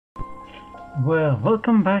Well,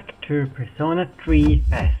 welcome back to Persona 3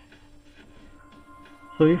 FES.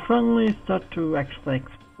 So we finally start to actually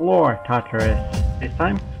explore Tartarus this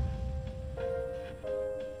time.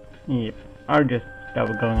 Yep, our just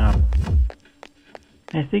double going up.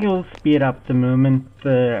 I think it'll speed up the movement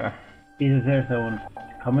pieces there so I won't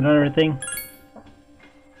comment on everything.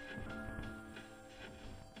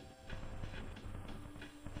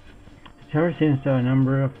 There seems to have a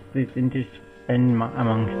number of these inches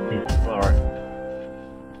amongst this floor.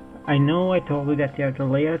 I know I told you that you have to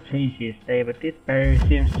layout change yesterday, but this barrier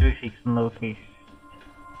seems to be fixed and located.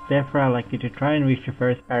 Therefore, I'd like you to try and reach the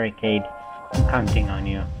first barricade. I'm counting on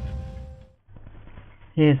you.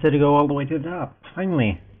 He said to go all the way to the top.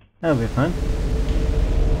 Finally. That'll be fun.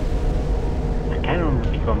 I can't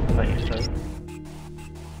only keep on playing, so...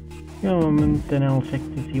 Give a moment, then I'll check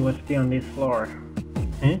to see what's beyond this floor.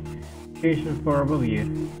 Eh? Here's the floor above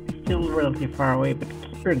you. It's still relatively far away, but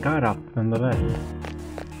keep your guard up nonetheless.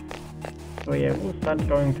 So yeah, we'll start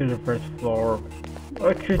going to the first floor. Oh,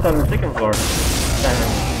 actually start on the second floor.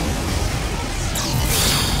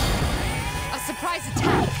 A surprise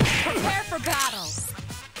attack! Prepare for battle!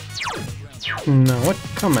 No, what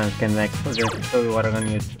commands can I actually show you what I'm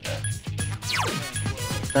gonna use?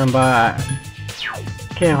 Stand by.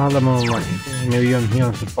 Can't hold them all much. Maybe I'm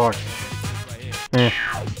healing support.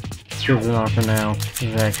 Choose an offer now.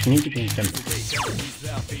 I actually need to change them.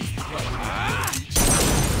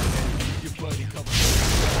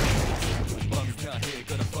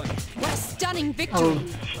 What a stunning victory! I'll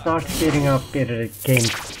start speeding up a bit of the game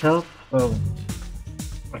itself, so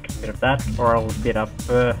like a bit of that, or I'll speed up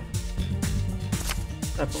let's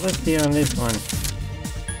see on this one.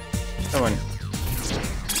 Come on.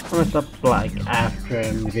 I'm gonna stop like after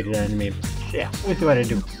I'm defeated an enemy. Yeah, we'll see what I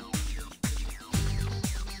do.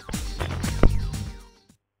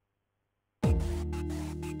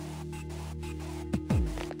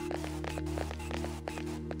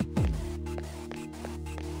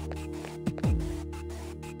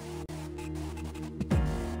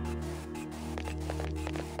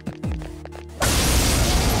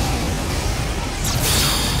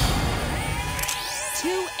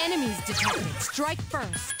 Two enemies detected. Strike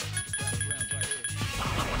first.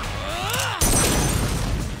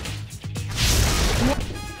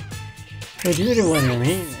 Hey, do you want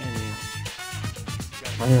me?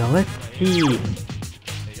 Well, let's see.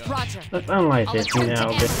 Roger. Let's analyze it now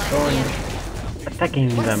before attacking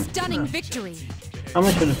them. Stunning victory. How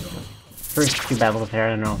much for the first two battles here? I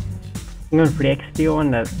don't know. I'm going for the XP one,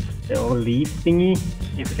 that's the leaf thingy.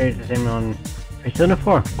 If there's the same on Persona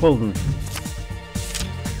 4, Golden.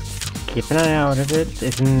 Keep an eye out if it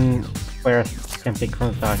isn't where I can pick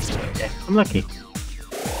from start. Yeah, I'm lucky.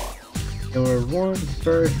 Your reward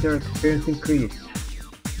spurs your experience increased.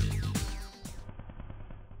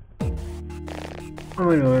 I'm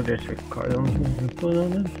gonna go to this card on it.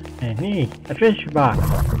 And hey, a treasure box!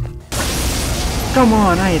 Come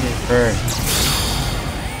on, I did it first!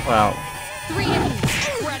 Well... 3 enemies.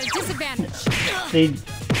 We're at a disadvantage. They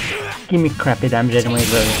give me crappy damage anyway,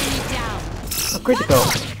 but... A critical!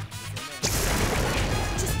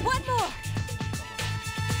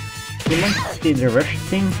 You might see the rush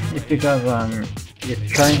thing, it's because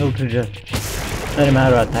it's triangle to just let him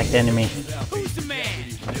out or attack the enemy.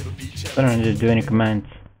 I don't need to do any commands.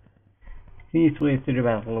 These ways to the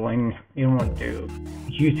battle when you don't want to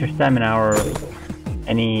use your stamina or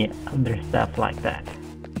any other stuff like that.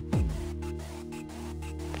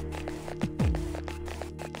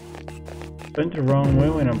 Went the wrong way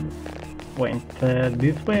when I went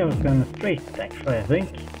this way. I was going straight actually, I think.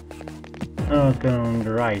 I was going on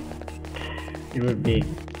the right. It would be...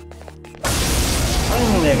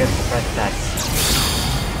 Finally I get the press attack.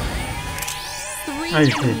 I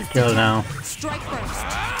just need to kill now. Strike first.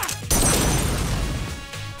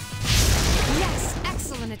 Yes,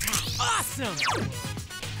 excellent attack. Awesome.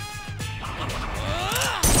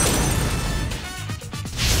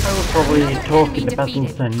 I will probably talk in the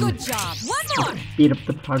battles and speed up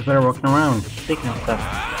the parts that are walking around, picking up stuff.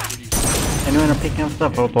 And when I'm picking up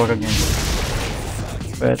stuff, I'll talk again.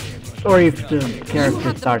 But... Or if the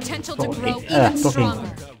character starts talking,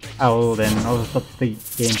 I will then also stop the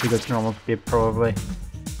game to go to normal speed probably.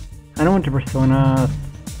 I don't want to Persona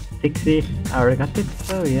 60, I already got it,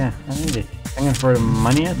 so yeah, I need it. I'm going for the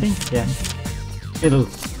money I think, yeah. It'll...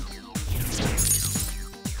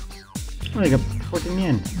 Oh, I got 14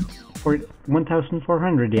 yen.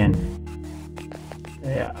 1,400 yen.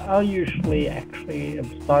 Yeah, I'll usually actually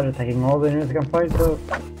start attacking all the enemies I can fight, so...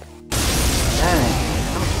 Dang.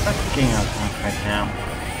 Fucking out right now.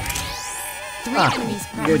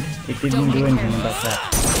 Good. It didn't do anything about that.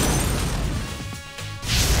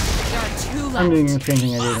 There are Two I'm doing the left. same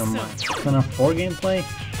thing I did on my Persona 4 gameplay.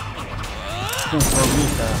 No, for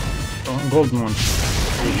Vita, on Golden one.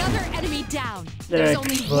 Another enemy down. The There's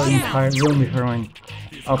only one entire left. room before I went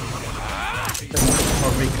up.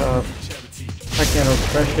 Because I get out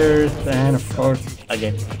pressures, and of course I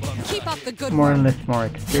get Keep up the good more work. and less more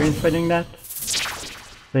experience by doing that.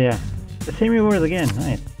 So yeah, the same rewards again.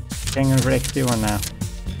 Nice. Getting over XP one now.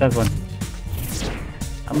 That one.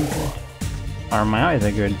 I'm good. Or my eyes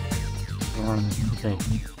are good. Okay.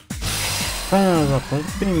 Final up.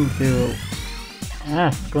 Let's begin to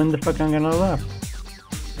ask when the fuck I'm gonna level up.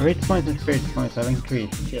 Rate points and spirit points have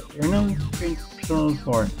increased. Yep, you're no personal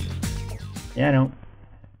 4. Yeah, I know.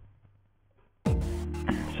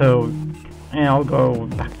 So, yeah, I'll go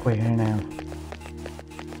back way here now.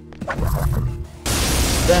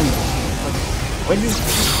 Then, what do you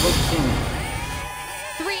think?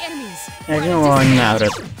 3 enemies. I We're can at go on a now to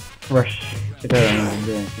disadvantage. rush. It doesn't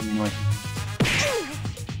do anything anymore.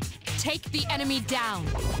 Take the enemy down.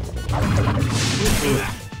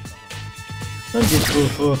 Don't just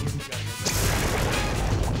foo-foo.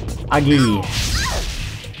 Agi.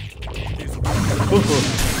 Foo-foo.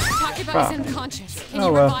 Takeba's unconscious. Can Oh,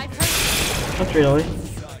 you well. revive her? Not really.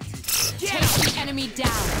 Take the enemy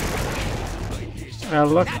down.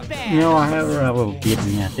 Look, no, I have a little beat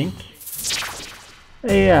me, I think.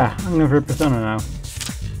 Yeah, I'm going for Persona now.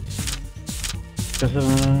 Because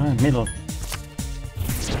of middle.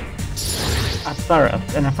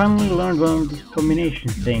 Tartarus, and I finally learned one of this combination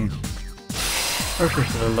thing. First I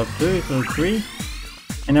level up 2, so 3.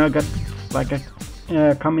 And now I got like a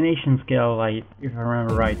combination skill, like, if I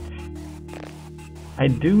remember right. I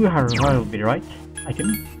do have revival bead, right? I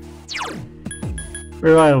can.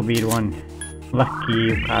 Revival bead 1. Lucky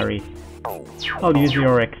you carry. I'll use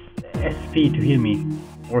your SP to heal me,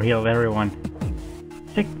 or heal everyone.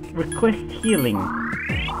 Request healing.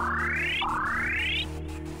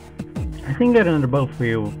 I think I done the both for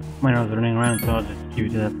you when I was running around, so I'll just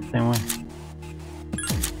give you that the same way.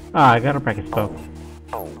 Ah, I got a practice bow.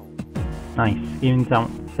 Nice, even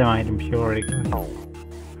some items you already got.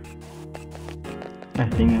 I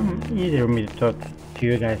think I'm easier for me to talk to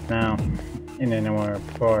you guys now than anywhere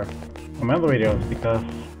before on my other videos, because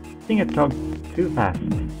I think I talked too fast.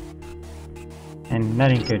 And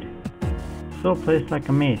that ain't good. So plays like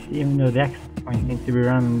a maze, even though the exit point seems to be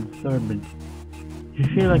around the suburbs. If you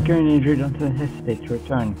feel like you're in danger, don't hesitate to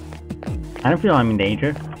return. I don't feel I'm in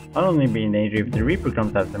danger. I'll only be in danger if the Reaper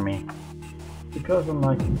comes after me. Because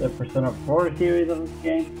unlike the Persona 4 series of this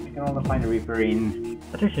game, you can only find the Reaper in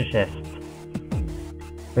a treasure chest.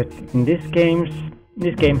 But in this game,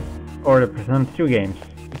 or the Persona 2 games,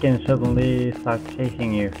 it can suddenly start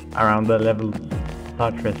chasing you around the level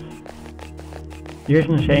Tartarus.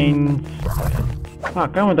 Using chains.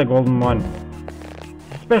 Fuck, I want the golden one.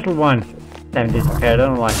 Special one. Damn, disappeared, I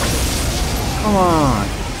don't like it. Come on!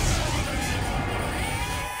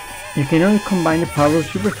 You can only combine the power of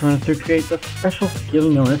super sonas to create a special skill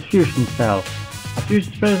known as fusion spell. A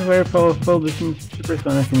fusion spell is very powerful with super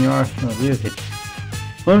sonas in your arsenal to use it.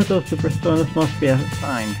 One of those super sonas must be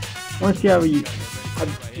assigned. Once you have used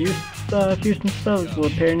the fusion spell, it will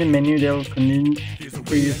appear in the menu that will continue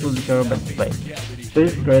for useful to go back to play. So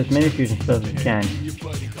destroy as many fusion spells as you can.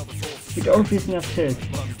 With all fusion upstairs,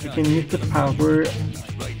 you can use the power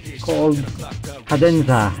called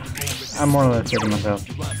Cadenza. I'm more or less getting myself.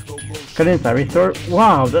 Cadenza restore.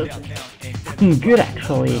 Wow, that's fucking good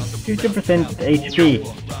actually. 50% HP.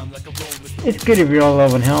 It's good if you're all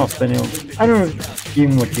low on health, then I don't know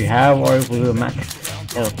even what you have or if it will max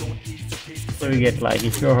health. So you get like,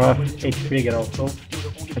 if you're half HP you get also.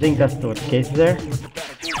 I think that's what the case is there.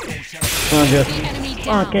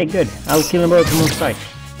 Okay, good. I'll kill them both in one strike.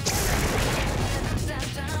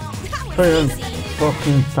 Sorry, I'm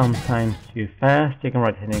talking sometimes too fast. You can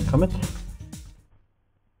write it in comments.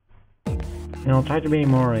 And I'll try to be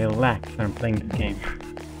more relaxed when I'm playing this game.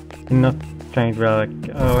 I'm not trying to be like,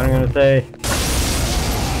 oh, what I'm gonna say.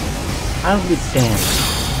 I'll be damned.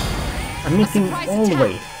 I'm missing all the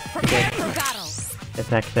way.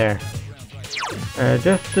 Attack there.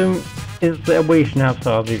 Just to is the ablation up,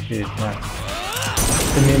 so I'll do this now.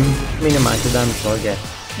 To minimize the damage I'll get.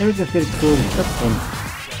 Everything's pretty cool, that's fun.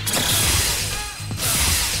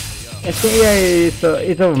 It's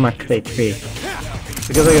it's over max HP.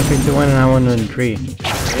 Because I got 51 and I 103.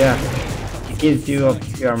 Yeah. It gives you up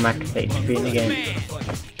your max HP in the game.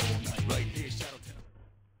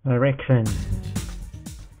 Direction.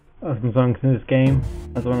 Awesome songs in this game.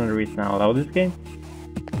 That's one of the reasons I love this game.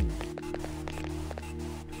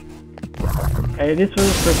 This was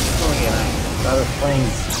the first song game I was playing.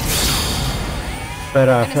 But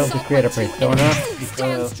I failed to create a persona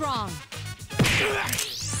because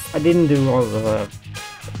I didn't do all the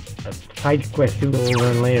side quests you will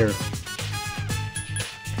learn later.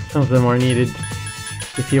 Some of them are needed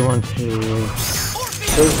if you want to choose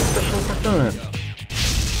special personas.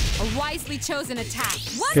 A wisely chosen attack.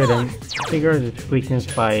 One Good, more. and figure its weakness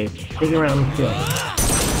by digging around the field.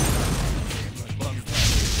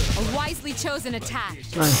 A wisely chosen attack.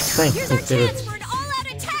 Nice, thanks. Here's our Consider chance for an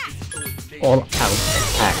all-out attack. all-out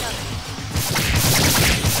attack.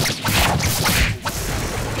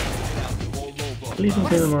 At least I'm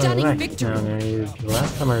feeling more stunning relaxed victory. now than I used the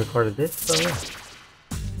last time I recorded this, so yeah.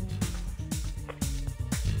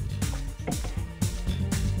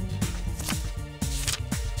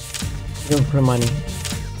 Going for money.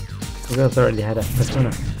 We also already had a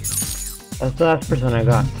persona. That's the last persona I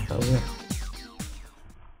got, so yeah.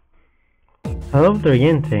 I love the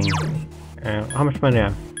begin thing. How much money I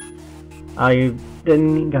have? I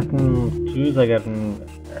didn't gotten choose, I gotten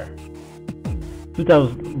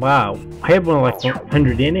 2000. Wow, I have more like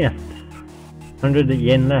 100 yen left. 100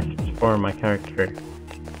 yen left for my character.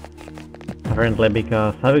 Apparently,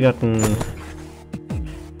 because I've gotten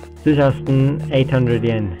 2,800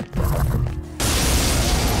 yen.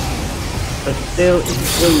 But still,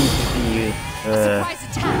 it's way easy to use Surprise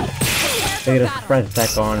attack. I get a surprise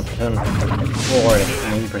attack on Persona 4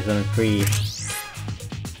 and Persona 3.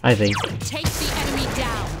 I think. Take the enemy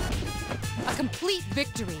down. A complete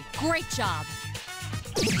victory. Great job.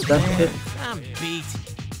 That's it. I'm beat.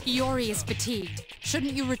 Iori is fatigued.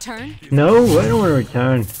 Shouldn't you return? No, I don't want to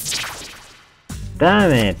return.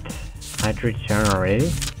 Damn it. I had to return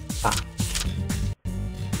already? Ah.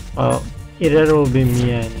 Well, either will be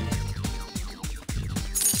me and...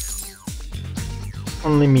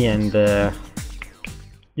 only me and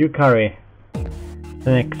Yukari.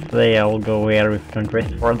 The next day I'll go here with the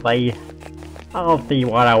rest for the day. I'll see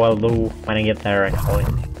what I will do when I get there actually.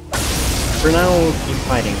 For now, we'll keep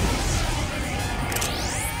fighting.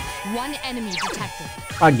 One enemy detected.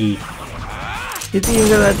 Aggie. You see, you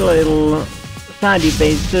got that little sandy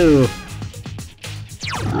face too.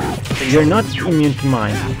 You're not immune to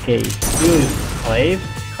mine. Okay, you Clave?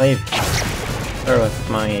 Clave. Or what's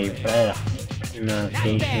my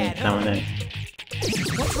pronunciation now and then.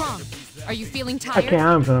 What's wrong? Are you feeling tired? Okay,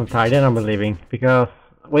 I'm feeling tired and I'm leaving. Because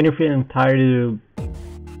when you're feeling tired, you do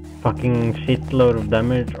fucking shitload of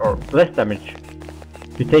damage, or less damage.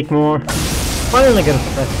 You take more. Finally got a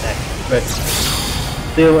suppress attack, but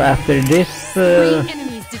still after this, 3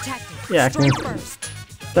 enemies detected. yeah, I can, Strike first.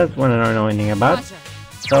 that's one I don't know anything about. Roger.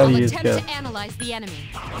 So I'll I'll use attempt just to analyze the enemy.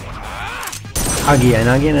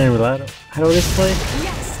 again and reload. How this play?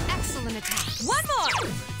 Yes, excellent attack. One more.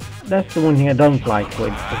 That's the one thing I don't like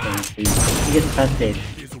with Persona 3. You get fast hit.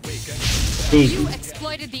 Big. You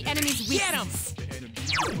exploited the enemy's weakness.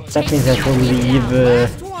 That means I have to leave,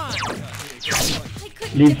 Last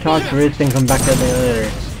one. leave Tartarus and come back a bit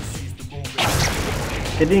later.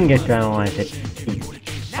 I didn't get to analyze it.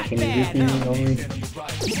 Fucking Getting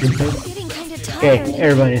kinda tired. Okay,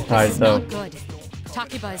 everybody's tired, This is so not good.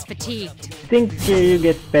 Takiba is fatigued. I think you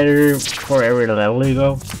get better for every level you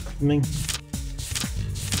go. Something.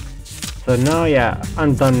 So now, yeah,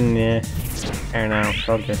 I'm done here now.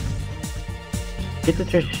 So I'll just get the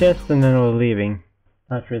treasure chest and then we're leaving.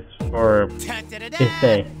 Tartarus for this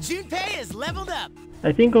day. Junpei is leveled up.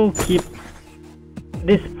 I think I'll keep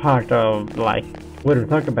this part of like what we're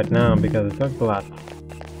talking about now because we talked a lot.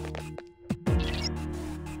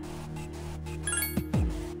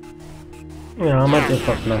 You know, I might just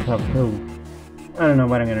fuck myself too. I don't know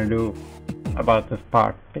what I'm gonna do about this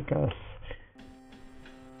part because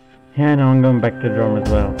yeah, no, I'm going back to the dorm as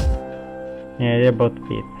well. Yeah, they're both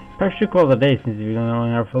beat. Perhaps you call it a day since we don't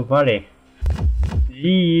have our full party.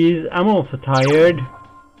 Jeez, I'm also tired.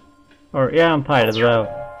 Or yeah, I'm tired as well.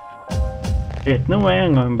 There's no way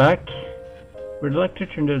I'm going back. We'd like to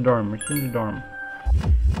return to the dorm. We're in the dorm.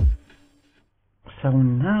 So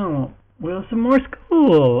now we have some more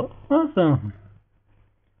school. Awesome.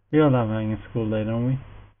 We all love having a school day, don't we?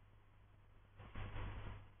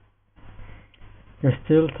 You're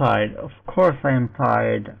still tired. Of course I am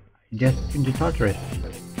tired. I just into Tartarus.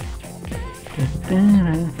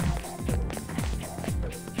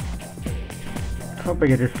 Hope I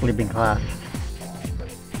get to sleep in class.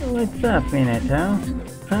 What's up, Minato?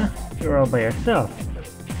 Huh? You're all by yourself.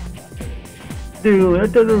 Dude, I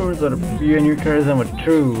thought the rumors that you and your charisma were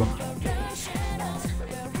true.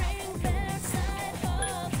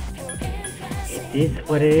 It is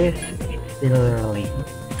what it is. It's still early.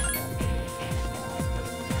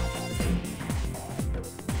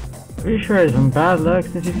 Pretty sure it's some bad luck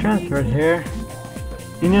since you transferred here.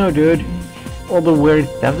 You know, dude, all the weird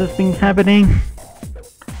stuff that's been happening.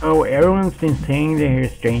 Oh, everyone's been saying they hear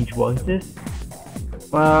strange voices?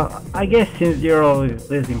 Well, I guess since you're always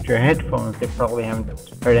listening to your headphones, they probably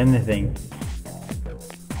haven't heard anything.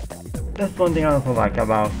 That's one thing I also like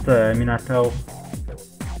about Minato,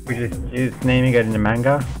 which is his name you get in the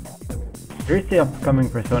manga. There is the upcoming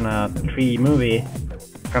Persona 3 movie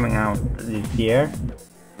coming out this year.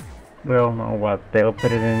 We all know what they'll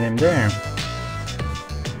put it in there.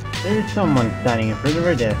 There is someone standing in front of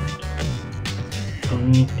her desk.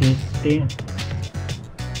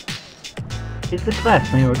 It's the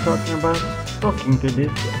classmate we were talking to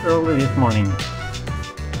this early this morning.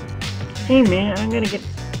 Hey man, I'm gonna get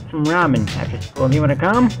some ramen after school. You wanna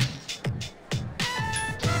come?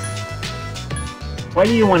 Why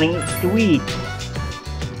do you want to eat?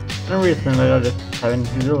 No reason, but I'll just have it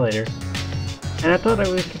to do later. And I thought I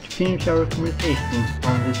would finish our conversation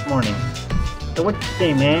from this morning. So what you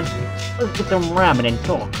say, man? Let's get some ramen and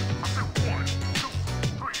talk.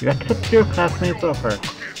 You accept your classmate's offer.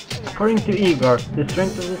 According to Igor, the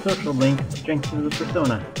strength of the social link strengthens the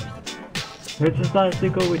persona. Let's decide to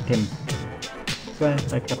go with him.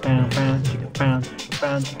 Like a pound, pound, chicka pound, chicka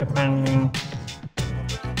pound, chicka pound.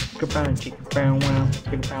 Chicka pound, chicka pound, wow.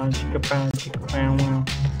 Chicka pound, chicka pound, chicka pound, wow.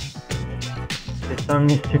 The song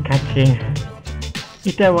is too catchy.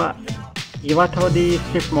 Itawa, Iwata the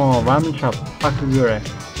strip mall, ramen shop, Hakagure.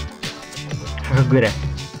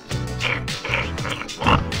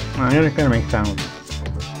 I'm gonna kind of make sounds.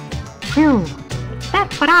 Phew,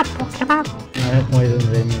 that's what I'm talking about. No, that's why it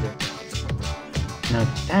doesn't say either. Now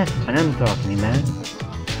that's what I'm talking about.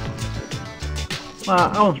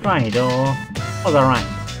 Well, I was right, though. Was alright.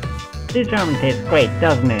 This ramen tastes great,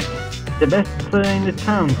 doesn't it? The best in the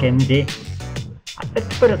town, Kenji.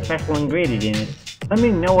 Let's put a special ingredient in it. Let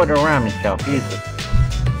me know what a ramen shop uses.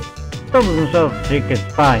 Troublesome shelf trick is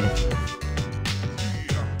spice.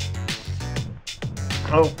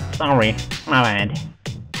 Oh, sorry, my bad.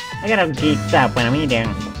 I get all geeked up when I'm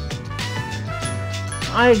eating.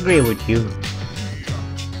 I agree with you.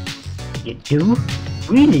 You do?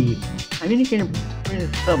 Really? I mean, you can bring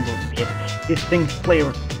a subtle bit. This thing's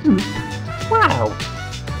flavor. Wow!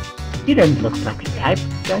 You don't look like the type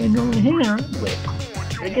of guy in normal hair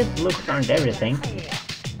with. I guess looks aren't everything.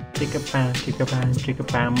 Chicka pound, chicka pound, chicka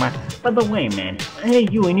pound. By the way, man, I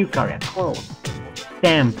hate you and you carry a clothes.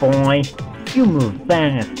 Damn, boy. You move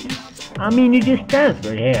fast. I mean, you just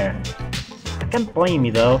transferred here. I can't blame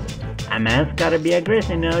you though. A man's gotta be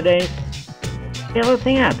aggressive nowadays. Yeah, let's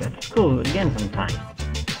hang out at school again sometime.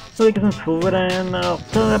 So we get some food and I'll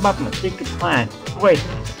tell you about my secret plan. Wait,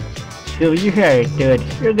 till you hear it, dude,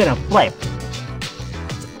 you're gonna flip.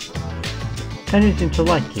 Kanji seems to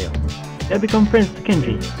like you. They'll become friends with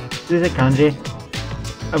Kenji. This is Kanji.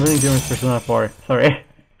 I've been doing Persona 4, sorry.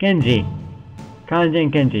 Kenji. Kanji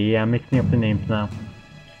and Kenji, yeah, I'm mixing up the names now.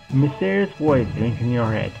 A mysterious voice rings in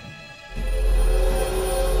your head.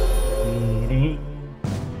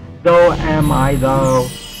 Though am I though.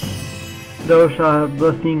 Thou shalt have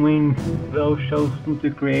blessing wings, thou chosen to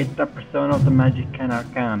create the persona of the magic and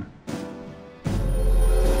arcane.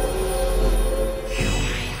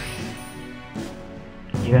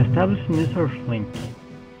 You established a new source link.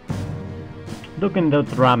 Look into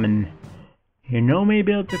ramen. You now may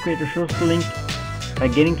be able to create a social link by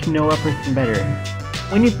getting to know a person better.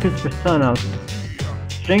 When you put personas,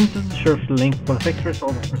 strength of the social link will affect the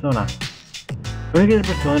result of persona. When you get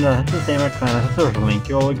a persona that has the same arcane as a social link,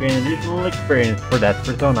 you will gain additional experience for that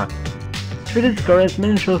persona. Try to discover as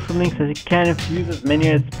many social links as you can and use as many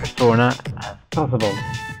as persona as possible.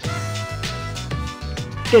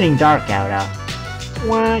 It's getting dark out.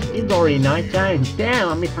 What? It's already night time. Damn,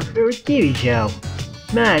 I missed my favorite TV show.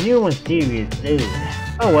 Man, you want serious, dude.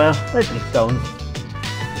 Oh well, let's get going.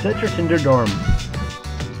 Set your Tinder dorm.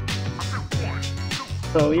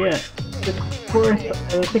 So yeah, the first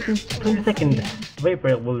 20-second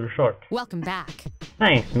vapor will be short. Welcome back.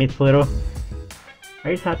 Thanks, Miss Little.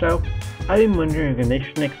 Hey Sato, I've been wondering if the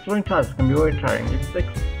nation exploring tasks can be very tiring. If the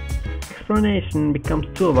explanation becomes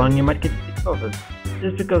too long, you might get exhausted.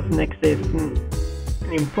 Just because the next day is an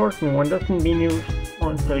important one doesn't mean you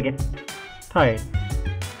won't still get tired.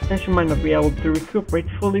 And you might not be able to recuperate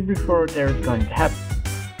fully before there is going to happen.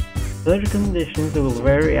 The other conditions will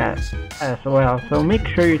vary as well, so make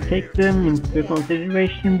sure you take them into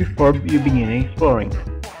consideration before you begin exploring.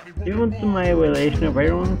 If you want my evaluation of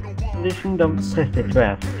everyone's condition, don't hesitate to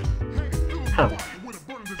ask. How?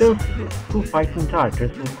 Those who fight in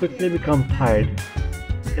Tartarus will quickly become tired.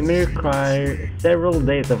 They may require several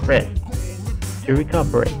days of rest to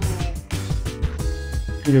recuperate.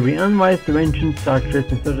 It will be unwise to mention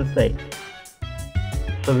Tartarus in such a state.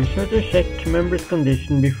 So be sure to check members'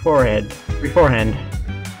 condition beforehand.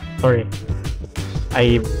 Sorry.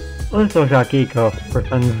 I also shot Kiko for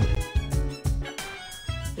some.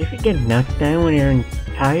 If you get knocked down when you're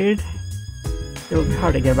tired, it'll be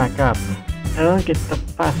hard to get back up. And don't get stuff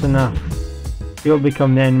fast enough, you'll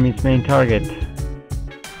become the enemy's main target.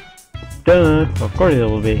 Duh, of course it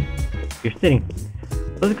will be. You're sitting.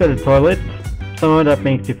 Let's go to the toilet. Somehow that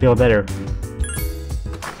makes you feel better.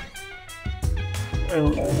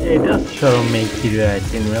 Well, it does sure make you do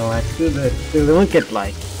that in real life. Do the look at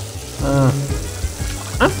like,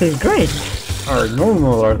 I feel great, or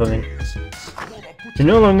normal or something. You're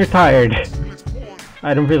no longer tired.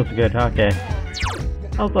 I don't feel so good. Okay,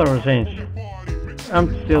 I'll start for change. I'm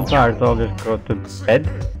still tired, so I'll just go to bed.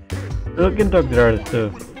 We can talk to the others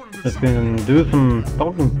too. Let's go do some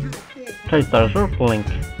talking. Try to start a circle link.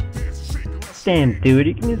 Damn, dude,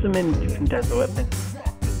 you can use so many different types of weapons.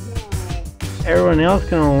 Everyone else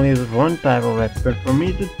can only use one type of weapon, but for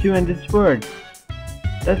me it's a two-handed sword.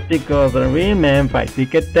 That's because a real man fights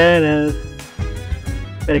with katanas.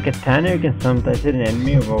 But a katana you can sometimes hit an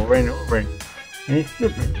enemy over and over. And it's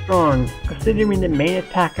super strong, considering me the main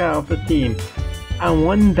attacker of the team. I'm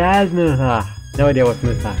one bad Musa. No idea what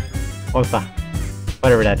Musa. Osa.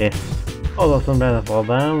 Whatever that is. Although sometimes I fall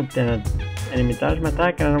down, then an enemy touches my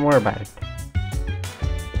attack and I don't worry about it.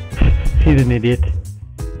 He's an idiot.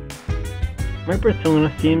 My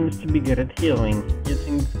persona seems to be good at healing,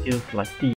 using skills like these.